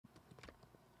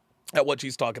at what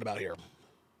she's talking about here.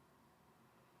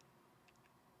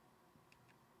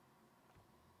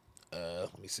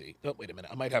 Let me see. Oh, wait a minute.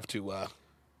 I might have to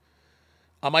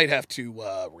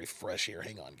refresh here.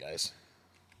 Hang on, guys.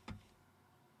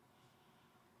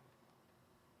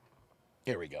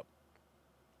 Here we go.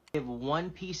 Give one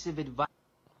piece of advice.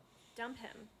 Dump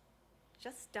him.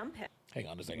 Just dump him. Hang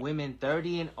on a second. Women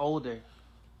 30 and older,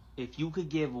 if you could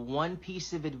give one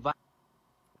piece of advice.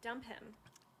 Dump him.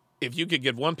 If you could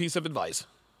give one piece of advice.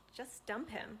 Just dump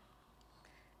him.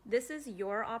 This is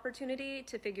your opportunity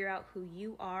to figure out who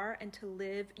you are and to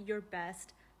live your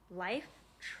best life.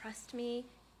 Trust me,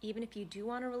 even if you do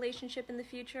want a relationship in the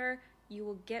future, you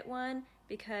will get one,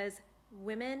 because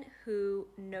women who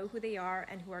know who they are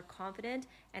and who are confident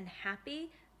and happy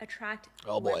attract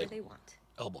whoever they want.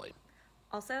 Oh boy.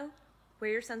 Also, wear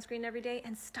your sunscreen every day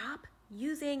and stop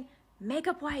using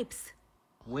makeup wipes.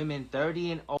 Women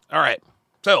 30 and older. All right.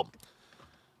 So,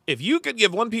 if you could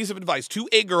give one piece of advice to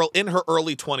a girl in her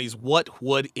early 20s, what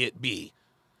would it be?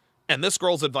 And this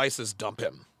girl's advice is dump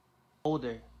him.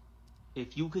 Older,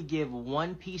 if you could give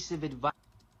one piece of advice.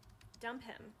 Dump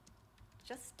him.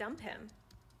 Just dump him.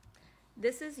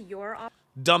 This is your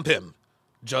dump him.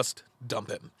 Just dump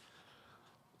him.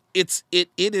 It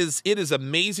is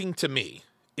amazing to me.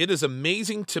 It is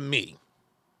amazing to me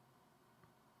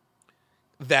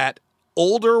that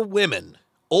older women,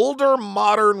 older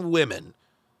modern women,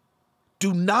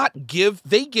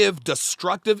 they give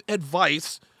destructive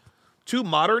advice to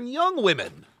modern young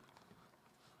women.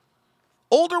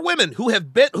 Older women who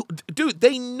have been, dude,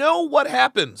 they know what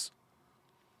happens.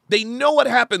 They know what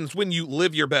happens when you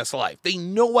live your best life. They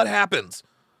know what happens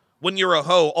when you're a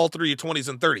hoe all through your 20s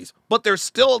and 30s. But they're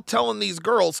still telling these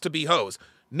girls to be hoes,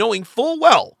 knowing full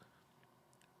well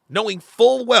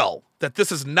that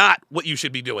this is not what you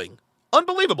should be doing.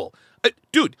 Unbelievable.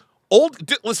 Dude,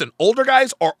 listen, older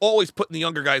guys are always putting the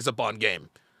younger guys up on game.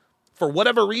 For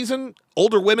whatever reason,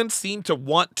 older women seem to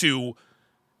want to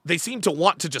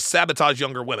just sabotage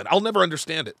younger women. I'll never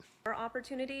understand it. Your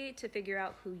opportunity to figure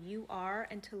out who you are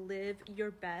and to live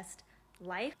your best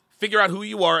life. Figure out who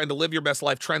you are and to live your best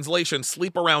life. Translation,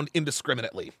 sleep around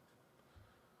indiscriminately.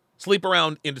 Sleep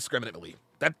around indiscriminately.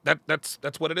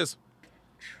 That's what it is.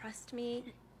 Trust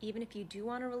me, even if you do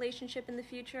want a relationship in the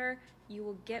future, you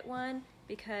will get one,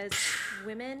 because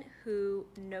women who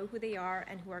know who they are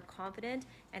and who are confident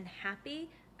and happy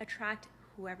attract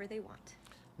whoever they want.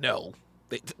 No.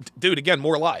 Dude, again,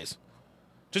 more lies.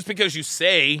 Just because you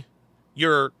say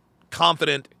you're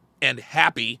confident and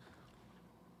happy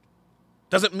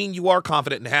doesn't mean you are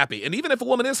confident and happy. And even if a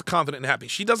woman is confident and happy,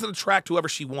 she doesn't attract whoever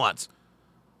she wants.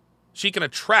 She can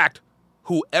attract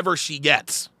whoever she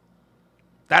gets.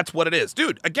 That's what it is.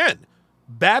 Dude, again,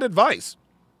 bad advice.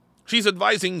 She's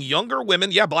advising younger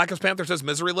women. Yeah, Blackest Panther says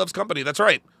misery loves company. That's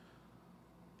right.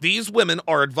 These women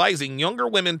are advising younger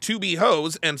women to be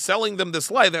hoes and selling them this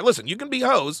lie that, listen, you can be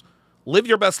hoes, live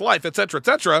your best life, etc.,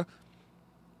 etc.,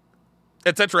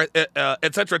 etc.,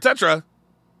 etc., etc.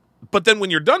 But then when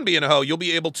you're done being a hoe, you'll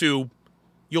be able to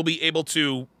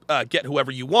get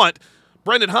whoever you want.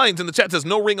 Brendan Hines in the chat says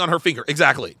no ring on her finger.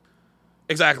 Exactly.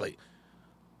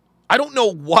 I don't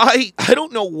know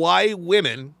why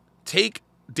women take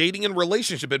dating and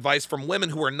relationship advice from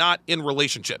women who are not in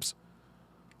relationships.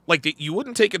 Like, you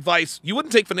wouldn't take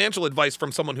financial advice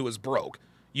from someone who is broke.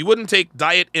 You wouldn't take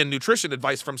diet and nutrition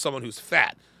advice from someone who's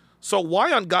fat. So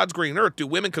why on God's green earth do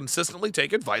women consistently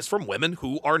take advice from women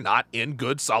who are not in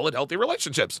good, solid, healthy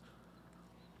relationships?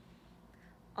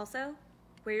 Also,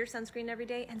 wear your sunscreen every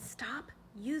day and stop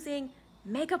using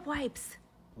makeup wipes.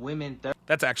 Women.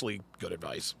 That's actually good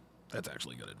advice.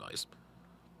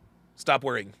 Stop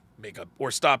wearing makeup, or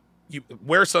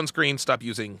wear sunscreen, stop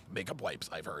using makeup wipes,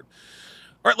 I've heard.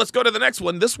 All right, let's go to the next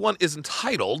one. This one is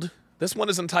entitled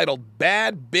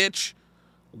Bad Bitch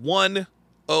 10.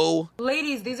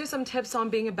 Ladies, these are some tips on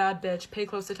being a bad bitch. Pay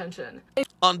close attention.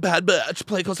 On bad bitch,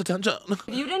 pay close attention.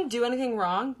 If you didn't do anything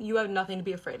wrong, you have nothing to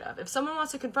be afraid of. If someone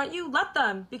wants to confront you, let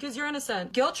them, because you're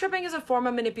innocent. Guilt tripping is a form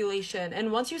of manipulation,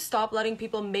 and once you stop letting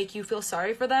people make you feel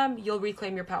sorry for them, you'll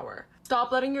reclaim your power.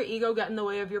 Stop letting your ego get in the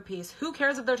way of your peace. Who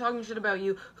cares if they're talking shit about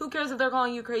you? Who cares if they're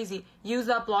calling you crazy? Use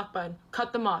that block button.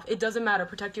 Cut them off. It doesn't matter.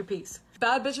 Protect your peace.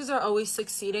 Bad bitches are always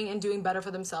succeeding and doing better for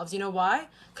themselves. You know why?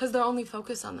 Because they're only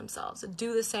focused on themselves.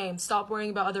 Do the same. Stop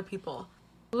worrying about other people.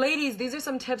 Ladies, these are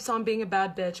some tips on being a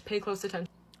bad bitch. Pay close attention.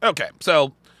 Okay,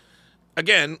 so,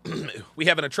 again, we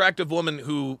have an attractive woman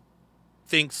who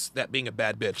thinks that being a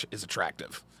bad bitch is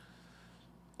attractive.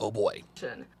 Oh boy.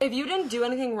 If you didn't do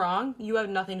anything wrong, you have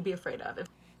nothing to be afraid of.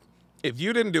 If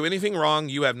you didn't do anything wrong,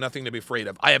 you have nothing to be afraid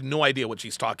of. I have no idea what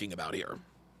she's talking about here.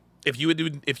 If you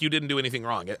didn't do anything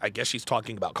wrong. I guess she's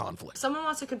talking about conflict. If someone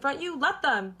wants to confront you, let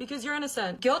them, because you're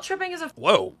innocent. Guilt tripping is a...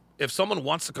 Whoa. If someone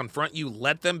wants to confront you,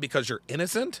 let them because you're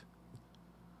innocent?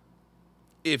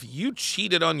 If you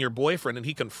cheated on your boyfriend and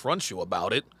he confronts you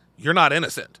about it, you're not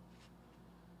innocent.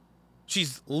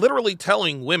 She's literally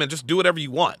telling women, just do whatever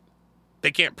you want.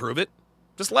 They can't prove it.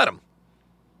 Just let them.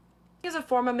 is a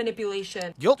form of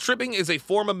manipulation. Guilt tripping is a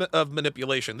form of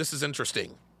manipulation. This is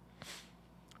interesting.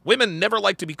 Women never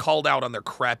like to be called out on their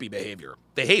crappy behavior.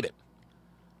 They hate it.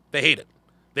 They hate it.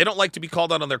 They don't like to be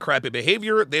called out on their crappy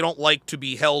behavior. They don't like to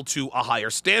be held to a higher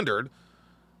standard.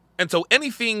 And so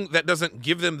anything that doesn't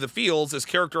give them the feels is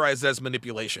characterized as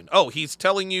manipulation. Oh, he's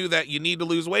telling you that you need to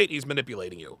lose weight. He's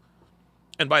manipulating you.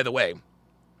 And by the way,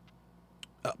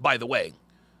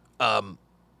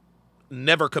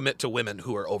 never commit to women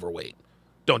who are overweight.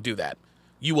 Don't do that.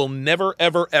 You will never,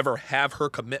 ever, ever have her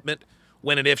commitment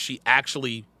when and if she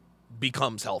actually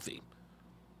becomes healthy.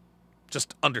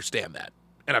 Just understand that.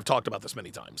 And I've talked about this many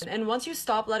times. And once you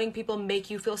stop letting people make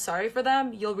you feel sorry for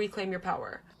them, you'll reclaim your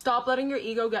power. Stop letting your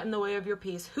ego get in the way of your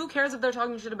peace. Who cares if they're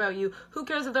talking shit about you? Who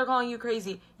cares if they're calling you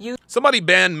crazy? Somebody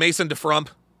ban Mason DeFrump.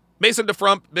 Mason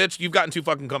DeFrump, bitch, you've gotten too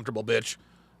fucking comfortable, bitch.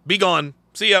 Be gone.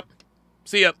 See ya.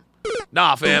 See ya.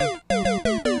 Nah, fam.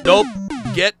 Nope.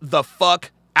 Get the fuck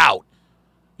out.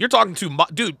 You're talking to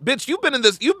dude, bitch, you've been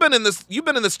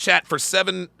in this chat for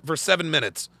seven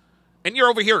minutes. And you're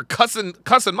over here cussing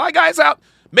my guys out.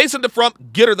 Mason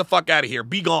DeFrump, get her the fuck out of here.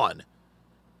 Be gone.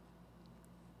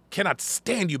 Cannot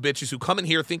stand you bitches who come in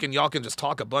here thinking y'all can just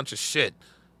talk a bunch of shit.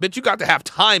 Bitch, you got to have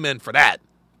time in for that.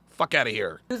 Fuck out of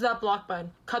here. Use that block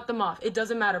button. Cut them off. It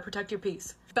doesn't matter. Protect your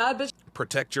peace. Bad bitches.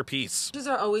 Protect your peace. Bitches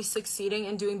are always succeeding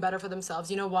and doing better for themselves.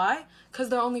 You know why? Because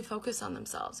they're only focused on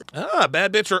themselves.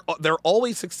 Bad bitch they're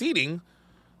always succeeding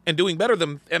and doing better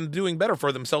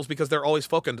for themselves because they're always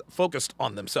focused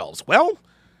on themselves. Well,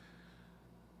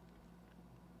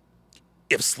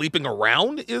 if sleeping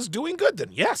around is doing good, then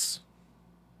yes.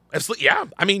 Yeah.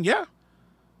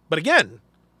 But again,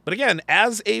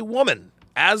 as a woman,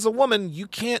 you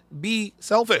can't be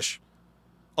selfish.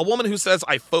 A woman who says,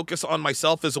 I focus on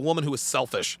myself is a woman who is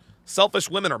selfish. Selfish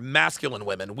women are masculine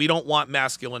women. We don't want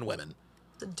masculine women.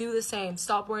 Do the same.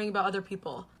 Stop worrying about other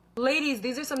people. Ladies,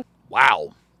 these are some...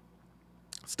 Wow.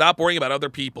 Stop worrying about other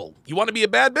people. You want to be a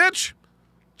bad bitch?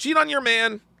 Cheat on your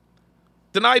man.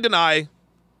 Deny.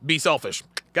 Be selfish.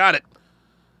 Got it.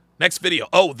 Next video.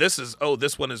 This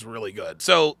one is really good.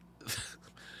 So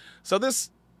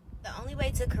this... The only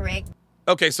way to correct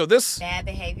bad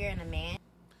behavior in a man.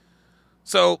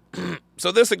 So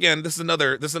this is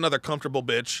another comfortable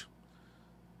bitch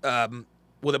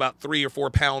with about 3 or 4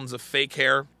 pounds of fake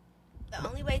hair. The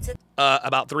only way to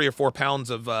about 3 or 4 pounds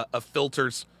of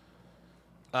filters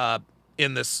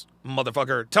in this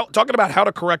motherfucker. Talking about how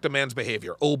to correct a man's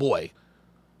behavior. Oh boy,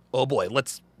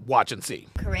 let's watch and see.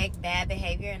 correct bad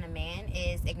behavior in a man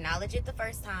is acknowledge it the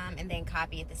first time and then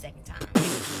copy it the second time.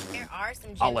 There are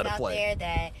some gems out there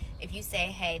that if you say,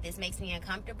 hey, this makes me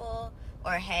uncomfortable,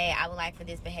 or hey, I would like for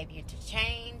this behavior to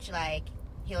change, like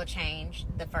he'll change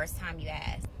the first time you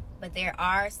ask. But there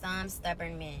are some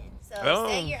stubborn men. So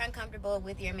say you're uncomfortable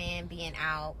with your man being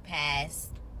out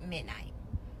past midnight.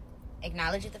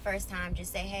 Acknowledge it the first time.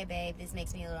 Just say, hey, babe, this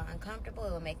makes me a little uncomfortable.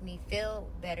 It will make me feel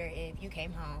better if you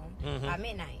came home by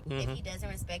midnight. If he doesn't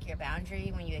respect your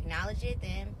boundary when you acknowledge it,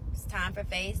 then it's time for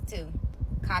phase 2.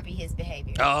 Copy his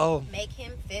behavior. Make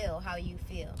him feel how you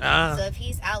feel. So if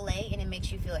he's out late and it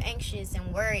makes you feel anxious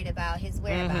and worried about his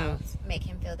whereabouts, make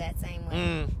him feel that same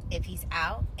way. If he's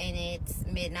out and it's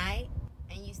midnight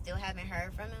and you still haven't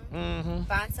heard from him,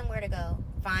 find somewhere to go.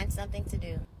 Find something to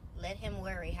do. Let him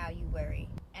worry how you worry.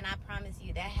 And I promise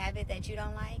you, that habit that you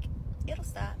don't like, it'll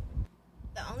stop.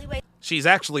 The only way... She's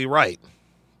actually right.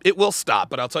 It will stop,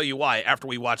 but I'll tell you why after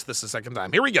we watch this a second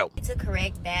time. Here we go. To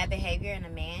correct bad behavior in a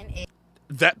man is...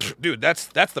 Dude, that's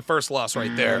the first loss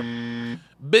right there.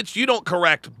 Bitch, you don't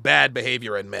correct bad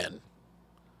behavior in men.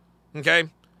 Okay?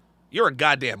 You're a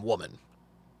goddamn woman.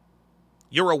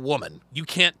 You're a woman. You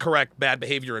can't correct bad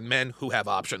behavior in men who have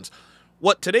options.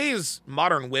 What today's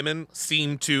modern women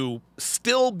seem to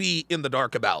still be in the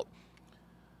dark about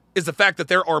is the fact that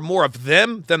there are more of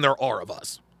them than there are of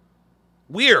us.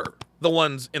 We're the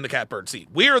ones in the catbird seat.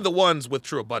 We're the ones with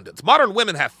true abundance. Modern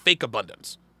women have fake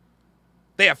abundance.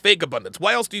 They have fake abundance.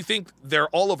 Why else do you think they're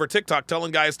all over TikTok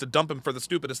telling guys to dump him for the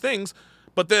stupidest things,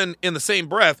 but then in the same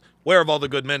breath, where have all the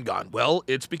good men gone? Well,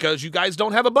 it's because you guys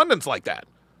don't have abundance like that.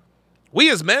 We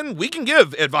as men, we can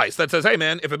give advice that says, hey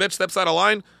man, if a bitch steps out of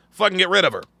line, fucking get rid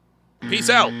of her. Peace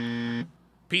out.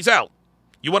 Peace out.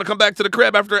 You want to come back to the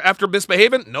crib after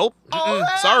misbehaving? Nope.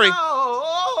 Sorry.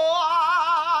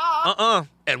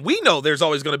 And we know there's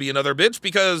always going to be another bitch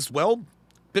because, well,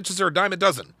 bitches are a dime a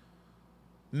dozen.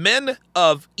 Men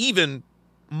of even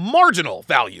marginal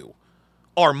value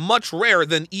are much rarer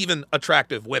than even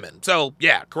attractive women. So,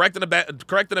 yeah, correcting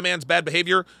a man's bad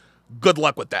behavior, good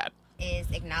luck with that. Is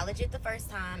acknowledge it the first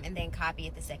time and then copy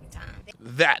it the second time.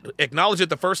 That. Acknowledge it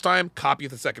the first time, copy it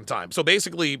the second time. So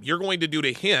basically, you're going to do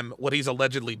to him what he's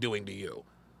allegedly doing to you.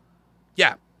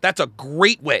 Yeah, that's a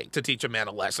great way to teach a man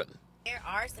a lesson. There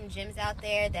are some gems out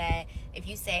there that if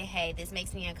you say, hey, this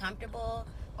makes me uncomfortable,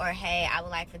 or hey, I would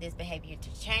like for this behavior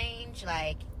to change,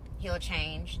 like, he'll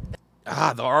change.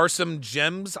 There are some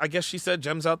gems, I guess she said,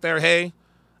 gems out there. Hey,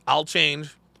 I'll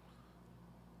change.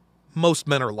 Most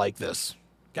men are like this,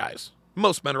 guys.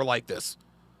 Most men are like this.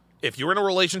 If you're in a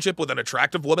relationship with an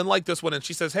attractive woman like this one and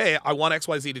she says, hey, I want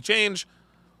XYZ to change,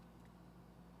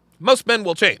 most men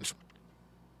will change.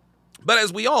 But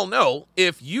as we all know,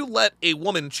 if you let a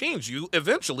woman change you,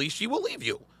 eventually she will leave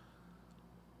you.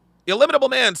 Illimitable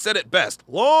Man said it best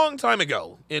long time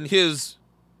ago in his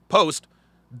post,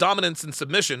 Dominance and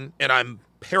Submission, and I'm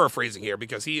paraphrasing here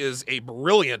because he is a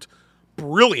brilliant,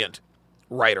 brilliant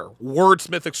writer,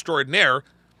 wordsmith extraordinaire.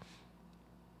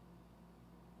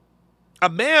 A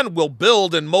man will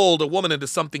build and mold a woman into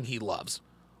something he loves.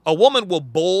 A woman will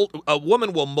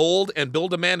mold and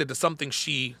build a man into something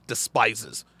she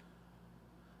despises.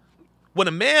 When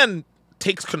a man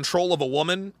takes control of a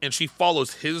woman and she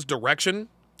follows his direction,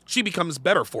 she becomes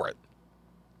better for it.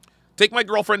 Take my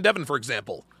girlfriend Devin, for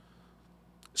example.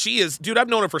 She is, dude, I've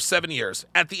known her for 7 years.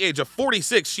 At the age of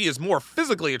 46, she is more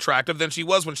physically attractive than she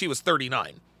was when she was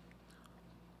 39.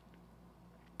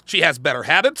 She has better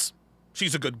habits.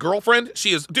 She's a good girlfriend.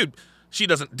 She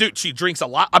drinks a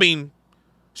lot. I mean,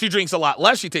 she drinks a lot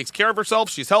less. She takes care of herself.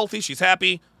 She's healthy. She's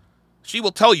happy. She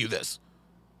will tell you this.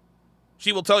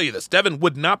 She will tell you this. Devin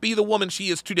would not be the woman she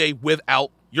is today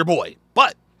without your boy.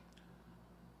 But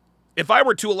if I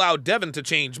were to allow Devin to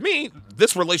change me,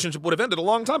 this relationship would have ended a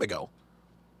long time ago.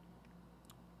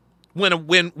 When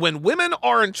women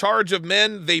are in charge of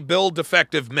men, they build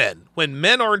defective men. When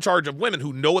men are in charge of women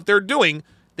who know what they're doing,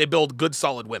 they build good,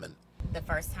 solid women. The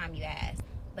first time you ask.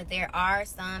 But there are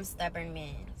some stubborn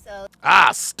men. So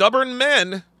stubborn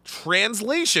men,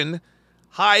 translation,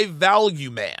 high-value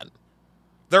man.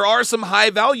 There are some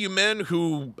high-value men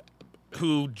who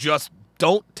just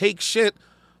don't take shit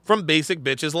from basic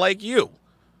bitches like you.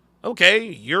 Okay,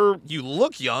 you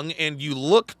look young and you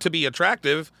look to be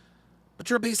attractive, but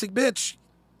you're a basic bitch.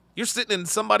 You're sitting in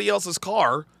somebody else's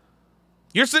car.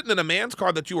 You're sitting in a man's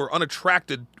car that you are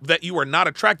not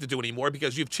attracted to anymore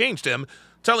because you've changed him,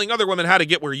 telling other women how to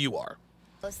get where you are.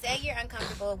 So say you're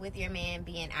uncomfortable with your man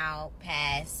being out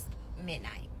past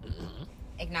midnight. Mm-hmm.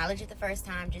 Acknowledge it the first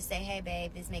time. Just say, hey,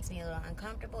 babe, this makes me a little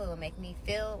uncomfortable. It will make me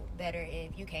feel better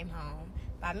if you came home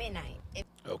by midnight.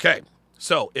 Okay.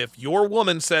 So if your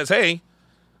woman says, hey,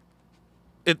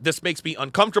 this makes me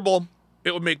uncomfortable,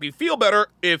 it would make me feel better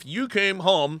if you came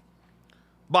home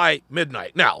by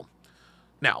midnight. Now,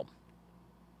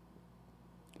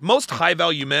 most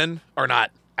high-value men are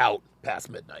not out past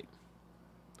midnight.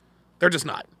 They're just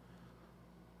not.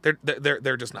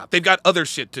 They're just not. They've got other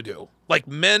shit to do. Like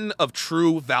men of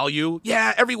true value,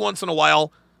 yeah, every once in a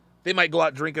while, they might go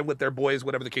out drinking with their boys,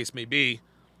 whatever the case may be.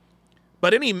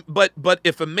 But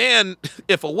if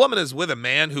a woman is with a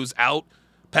man who's out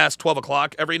past 12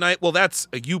 o'clock every night, well, that's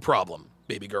a you problem,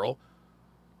 baby girl.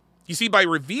 You see, by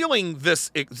using this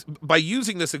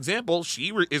example,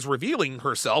 she is revealing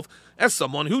herself as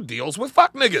someone who deals with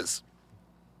fuck niggas.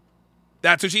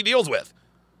 That's who she deals with.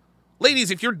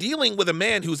 Ladies, if you're dealing with a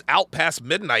man who's out past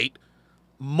midnight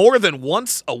more than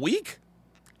once a week,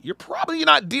 you're probably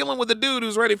not dealing with a dude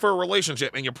who's ready for a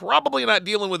relationship, and you're probably not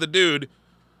dealing with a dude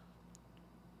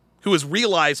who has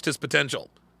realized his potential.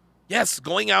 Yes,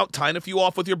 going out, tying a few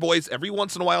off with your boys every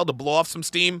once in a while to blow off some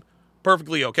steam,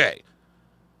 perfectly okay.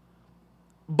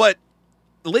 But,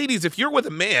 ladies, if you're with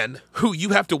a man who you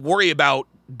have to worry about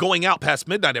going out past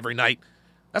midnight every night,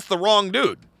 that's the wrong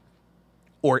dude.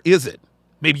 Or is it?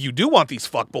 Maybe you do want these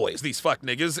fuck boys, these fuck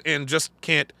niggas, and just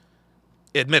can't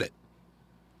admit it.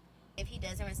 If he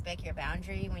doesn't respect your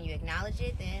boundary when you acknowledge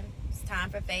it, then it's time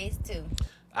for phase 2.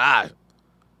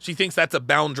 She thinks that's a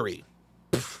boundary.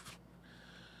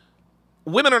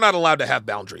 Women are not allowed to have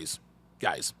boundaries,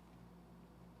 guys.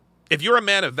 If you're a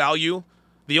man of value,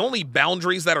 the only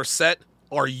boundaries that are set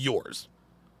are yours.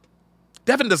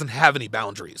 Devin doesn't have any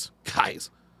boundaries,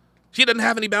 guys. She doesn't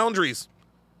have any boundaries.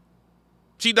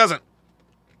 She doesn't.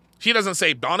 She doesn't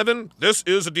say, Donovan, this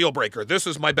is a deal breaker. This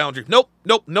is my boundary. Nope,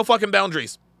 no fucking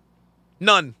boundaries.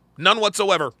 None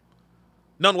whatsoever.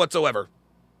 None whatsoever.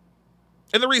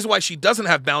 And the reason why she doesn't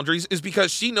have boundaries is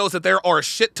because she knows that there are a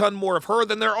shit ton more of her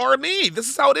than there are of me. This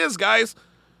is how it is, guys.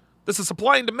 This is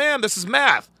supply and demand. This is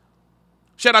math.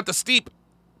 Shout out to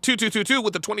Steep2222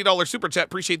 with the $20 super chat.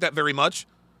 Appreciate that very much.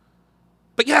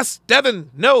 But yes,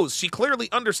 Devin knows. She clearly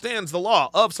understands the law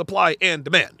of supply and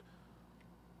demand.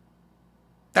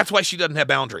 That's why she doesn't have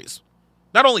boundaries.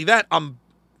 Not only that, I'm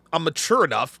mature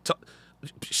enough to.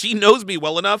 She knows me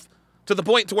well enough to the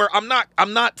point to where I'm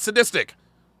not sadistic.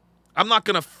 I'm not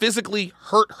gonna physically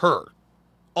hurt her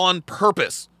on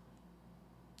purpose.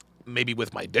 Maybe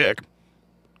with my dick,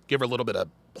 give her a little bit of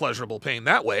pleasurable pain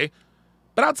that way.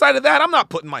 But outside of that, I'm not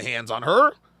putting my hands on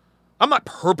her. I'm not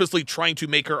purposely trying to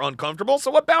make her uncomfortable.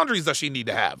 So what boundaries does she need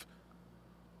to have?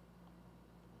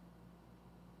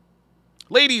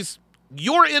 Ladies,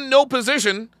 you're in no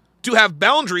position to have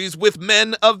boundaries with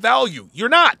men of value. You're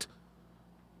not.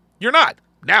 You're not.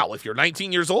 Now, if you're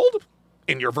 19 years old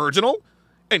and you're virginal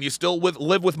and you still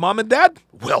live with mom and dad,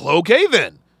 well, okay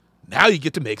then. Now you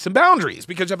get to make some boundaries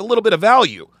because you have a little bit of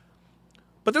value.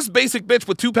 But this basic bitch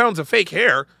with 2 pounds of fake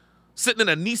hair sitting in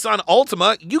a Nissan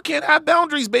Altima, you can't have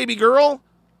boundaries, baby girl.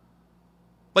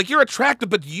 Like, you're attractive,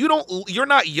 but you're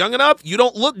not young enough, you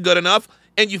don't look good enough,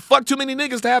 and you fuck too many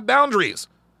niggas to have boundaries.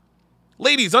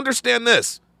 Ladies, understand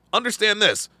this. Understand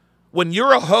this. When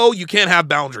you're a hoe, you can't have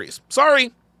boundaries.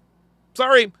 Sorry.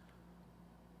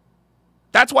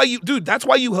 That's why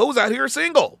you hoes out here are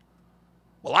single.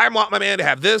 Well, I want my man to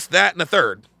have this, that, and a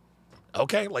third.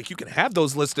 Okay, like you can have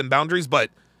those lists and boundaries, but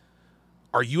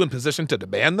are you in position to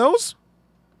demand those?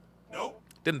 Nope.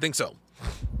 Didn't think so.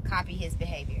 Copy his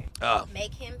behavior.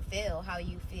 Make him feel how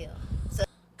you feel.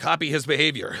 Copy his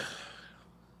behavior.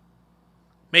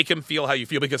 Make him feel how you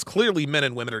feel, because clearly men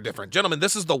and women are different. Gentlemen,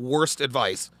 this is the worst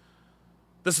advice.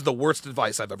 This is the worst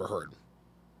advice I've ever heard.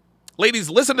 Ladies,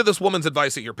 listen to this woman's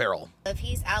advice at your peril. If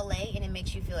he's out late and it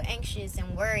makes you feel anxious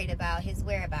and worried about his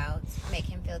whereabouts, make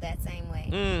him feel that same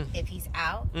way. If he's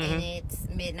out and it's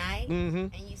midnight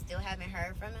and you still haven't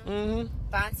heard from him,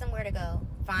 find somewhere to go.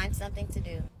 Find something to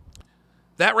do.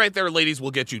 That right there, ladies,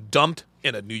 will get you dumped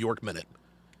in a New York minute.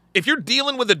 If you're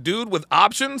dealing with a dude with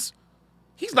options,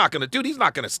 he's not going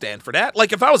to stand for that.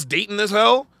 Like, if I was dating this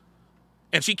hoe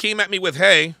and she came at me with,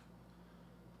 hey,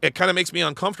 it kind of makes me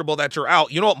uncomfortable that you're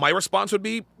out. You know what my response would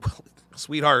be?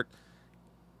 Sweetheart,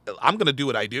 I'm going to do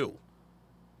what I do.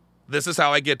 This is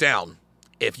how I get down.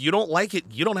 If you don't like it,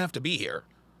 you don't have to be here.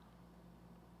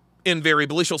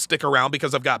 Invariably, she'll stick around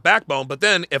because I've got backbone. But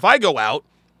then if I go out,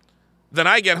 then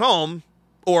I get home,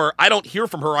 or I don't hear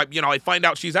from her, I find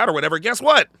out she's out or whatever, guess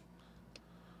what?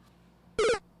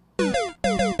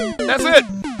 That's it.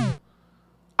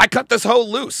 I cut this hoe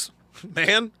loose,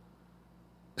 man.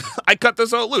 I cut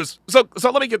this hoe loose. So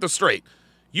let me get this straight.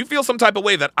 You feel some type of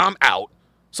way that I'm out,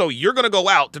 so you're going to go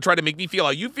out to try to make me feel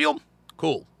how you feel?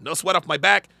 Cool. No sweat off my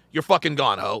back. You're fucking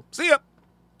gone, ho. See ya.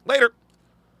 Later.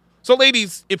 So,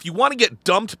 ladies, if you want to get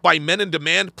dumped by men in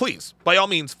demand, please, by all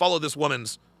means, follow this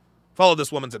woman's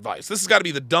advice. This has got to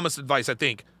be the dumbest advice I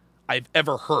think I've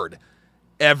ever heard.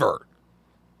 Ever.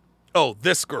 Oh,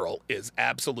 this girl is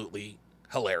absolutely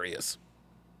hilarious.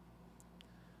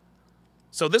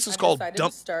 So this is called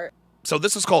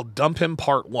Dump Him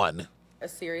Part 1. A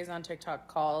series on TikTok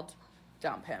called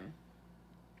Dump Him.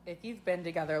 If you've been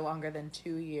together longer than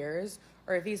 2 years,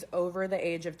 or if he's over the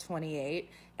age of 28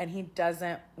 and he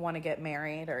doesn't want to get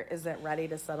married or isn't ready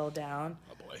to settle down,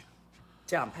 oh boy,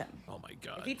 dump him. Oh my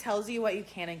God. If he tells you what you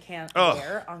can and can't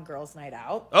wear on girls' night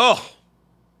out,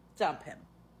 dump him.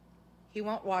 He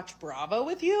won't watch Bravo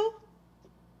with you,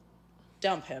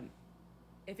 dump him.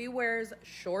 If he wears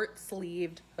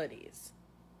short-sleeved hoodies,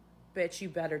 bitch, you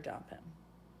better dump him.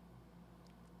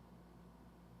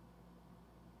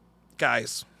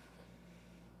 Guys,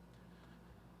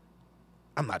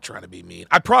 I'm not trying to be mean.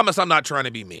 I promise I'm not trying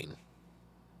to be mean.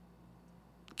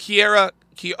 Kiara,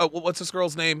 what's this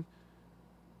girl's name?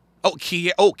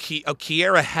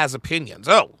 Kiara has opinions.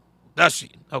 Oh, does she?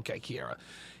 Okay, Kiara.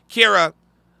 Kiara,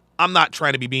 I'm not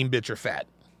trying to be mean, bitch, you're fat.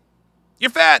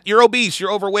 You're fat, you're obese,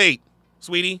 you're overweight.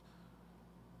 Sweetie,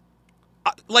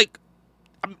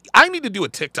 I need to do a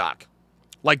TikTok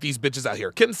like these bitches out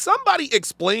here. Can somebody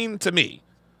explain to me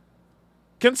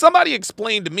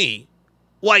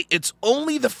why it's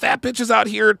only the fat bitches out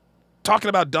here talking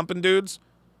about dumping dudes?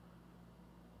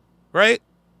 Right?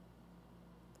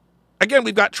 Again,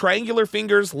 we've got triangular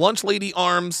fingers, lunch lady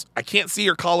arms. I can't see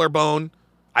your collarbone.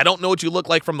 I don't know what you look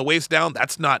like from the waist down.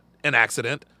 That's not an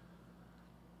accident.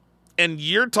 And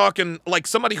you're talking like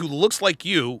somebody who looks like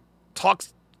you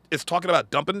is talking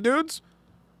about dumping dudes?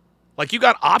 Like you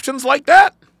got options like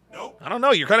that? Nope. I don't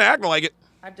know. You're kind of acting like it.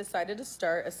 I've decided to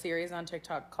start a series on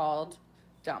TikTok called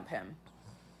Dump Him.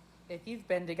 If you've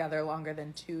been together longer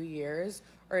than 2 years,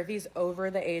 or if he's over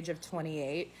the age of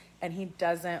 28 and he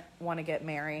doesn't want to get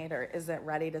married or isn't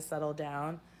ready to settle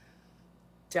down,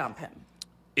 dump him.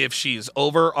 If she's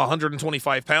over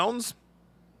 125 pounds,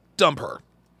 dump her.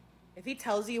 If he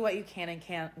tells you what you can and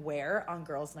can't wear on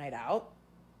girls' night out,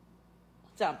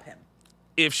 dump him.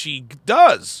 If she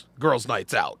does girls'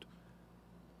 nights out,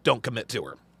 don't commit to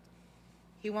her.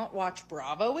 He won't watch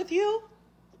Bravo with you,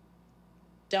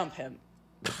 dump him.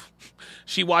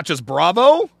 She watches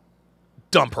Bravo,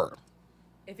 dump her.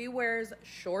 If he wears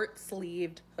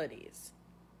short-sleeved hoodies,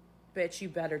 bitch, you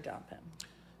better dump him.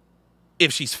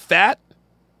 If she's fat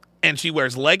and she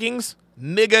wears leggings,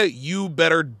 nigga, you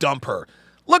better dump her.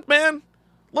 Look, man,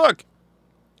 look.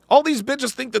 All these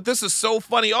bitches think that this is so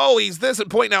funny. Oh, he's this, and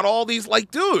pointing out all these.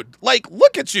 Like, dude, like,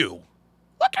 look at you.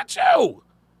 Look at you.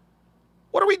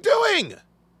 What are we doing?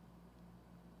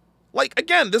 Like,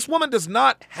 again, this woman does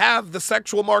not have the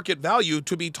sexual market value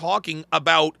to be talking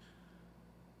about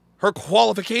her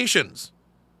qualifications.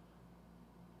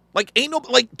 Like,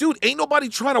 dude, ain't nobody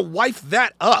trying to wife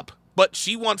that up. But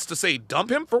she wants to say dump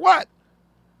him for what?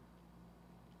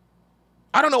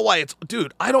 I don't know why it's,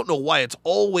 dude, I don't know why it's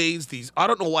always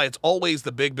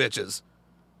the big bitches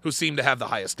who seem to have the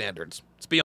highest standards.